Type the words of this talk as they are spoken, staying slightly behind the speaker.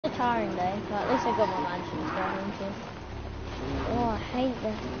tiring day, but at least I got my mansions going into. Oh, I hate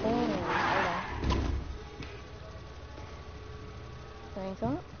the falling.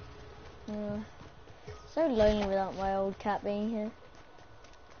 Hold on. So lonely without my old cat being here.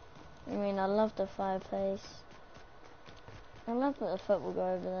 I mean, I love the fireplace. I love that the foot will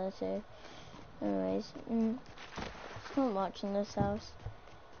go over there too. Anyways, it's not much in this house.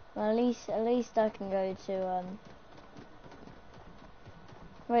 Well, at least I can go to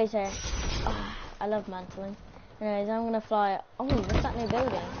wait a second. Oh, I love mantling. Anyways, I'm gonna fly. Oh, what's that new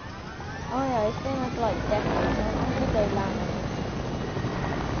building? Oh yeah, it's been like decades. I'm gonna go land on it.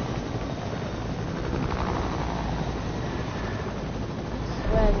 I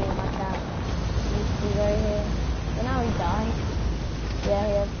swear me and my cat used to be right here. But now he died. Yeah,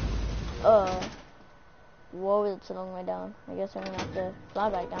 he had. Whoa, it's a long way down. I guess I'm gonna have to fly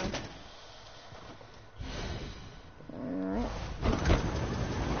back down. Alright.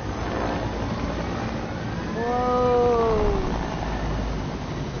 Whoa!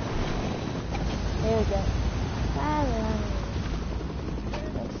 There we go.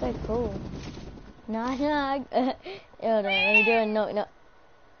 Looks so cool. No. Hold on, let me do a knock.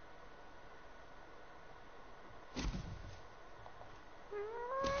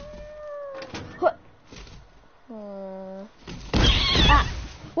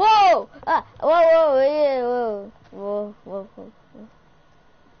 Whoa! Whoa.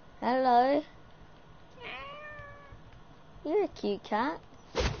 Hello. You're a cute cat.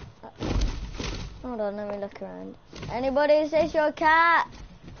 Hold on, let me look around. Anybody, is this your cat?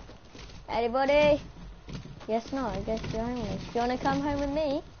 Anybody? Yes, no, I guess you're homeless. Do you want to come home with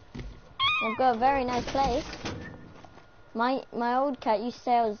me? I've got a very nice place. My old cat used to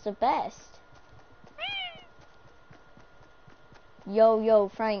say I was the best. Yo,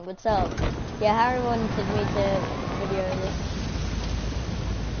 Frank, what's up? Yeah, Harry wanted me to video this.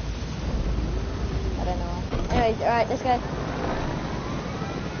 I don't know why. Anyways, alright, let's go.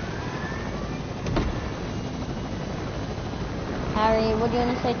 Harry, what do you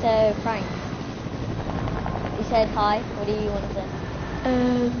want to say to Frank? He said hi. What do you want to say?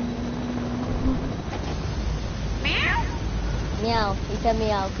 Meow? Meow. He said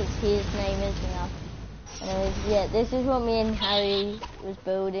meow because his name is Meow. Anyways, yeah, this is what me and Harry was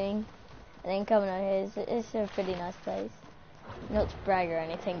building. And then coming out here, it's a pretty nice place. Not to brag or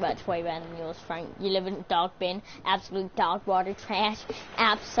anything, but it's way better than yours, Frank. You live in a dog bin, absolute dog water trash,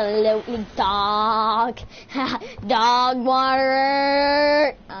 absolutely dog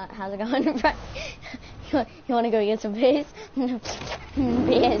water. How's it going, Frank? You want to go get some beers? Beers.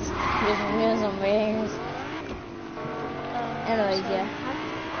 Get some beers. Anyways, yeah.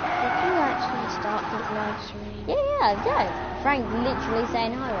 Did you actually start this live stream? Yeah. Frank literally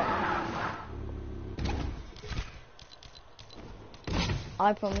saying hi right now.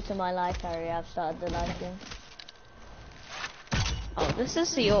 I promise in my life, Harry, I've started the live stream. Oh, this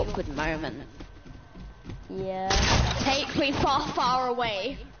is the awkward moment. Yeah. Take me far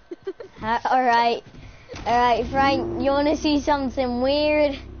away. Alright, Frank, you wanna see something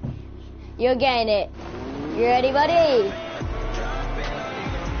weird? You're getting it. You ready, buddy?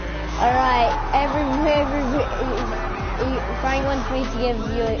 Alright, Frank wants me to give him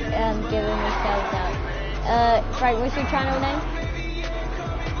a shout out. Frank, what's your channel name?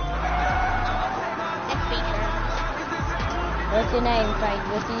 What's your name, Frank?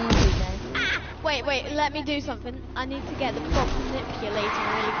 What's your YouTube name? Wait, let me do something. I need to get the prop manipulator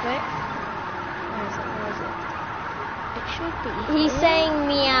really quick. Where is it? It should be. He's saying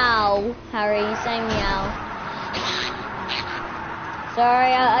meow, Harry. He's saying meow.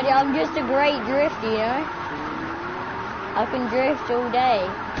 Sorry, I'm just a great drifter, you know? I can drift all day.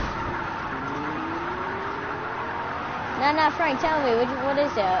 No, Frank, tell me, what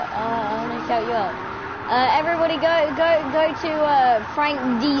is it? I want to shout you up. Everybody go to Frank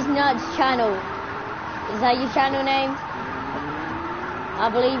D's Nuts channel. Is that your channel name? I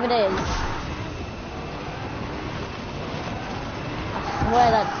believe it is. I swear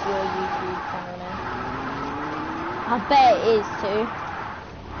that's your YouTube channel name. I bet it is too.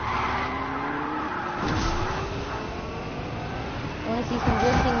 I want to see some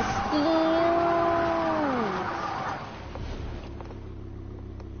drifting skills.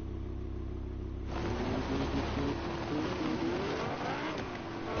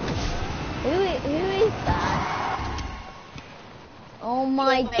 Who is that? Oh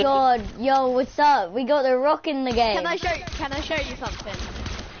my god, yo, what's up? We got the rock in the game. Can I show you something?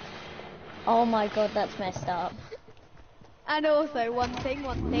 Oh my god, that's messed up. And also one thing.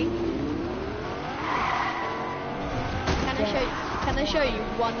 Can I show you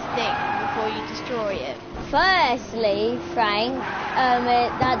one thing before you destroy it? Firstly, Frank,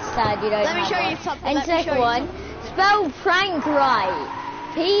 That's sad. You don't. Let me have show one. you something. And Let me show second you one, spell prank right.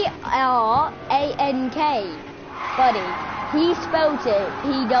 P-R-A-N-K, buddy. He spelled it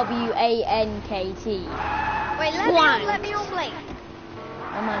P-W-A-N-K-T. Wait, let me on blink.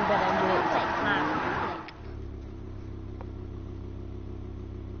 Oh my god, I'm weird.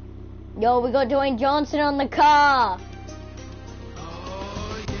 Yo, we got Dwayne Johnson on the car.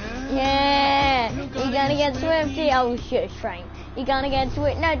 Yeah. You're gonna get Swifty. Oh shit, Frank. You're gonna get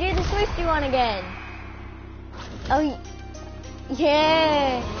Swift. No, do the Swifty one again. Oh,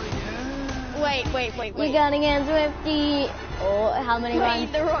 yeah. Wait. You're gonna get Swifty. Oh, how many Wait,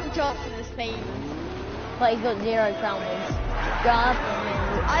 runs? the Rock Johnson is famous. But he's got 0 crown wins. Drop him in.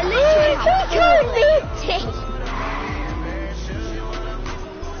 I literally have 250.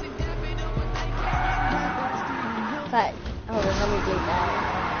 But hold on, let me do that.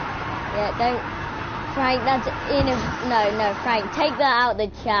 Yeah, don't, Frank. That's no, Frank. Take that out of the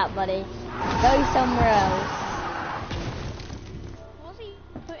chat, buddy. Go somewhere else.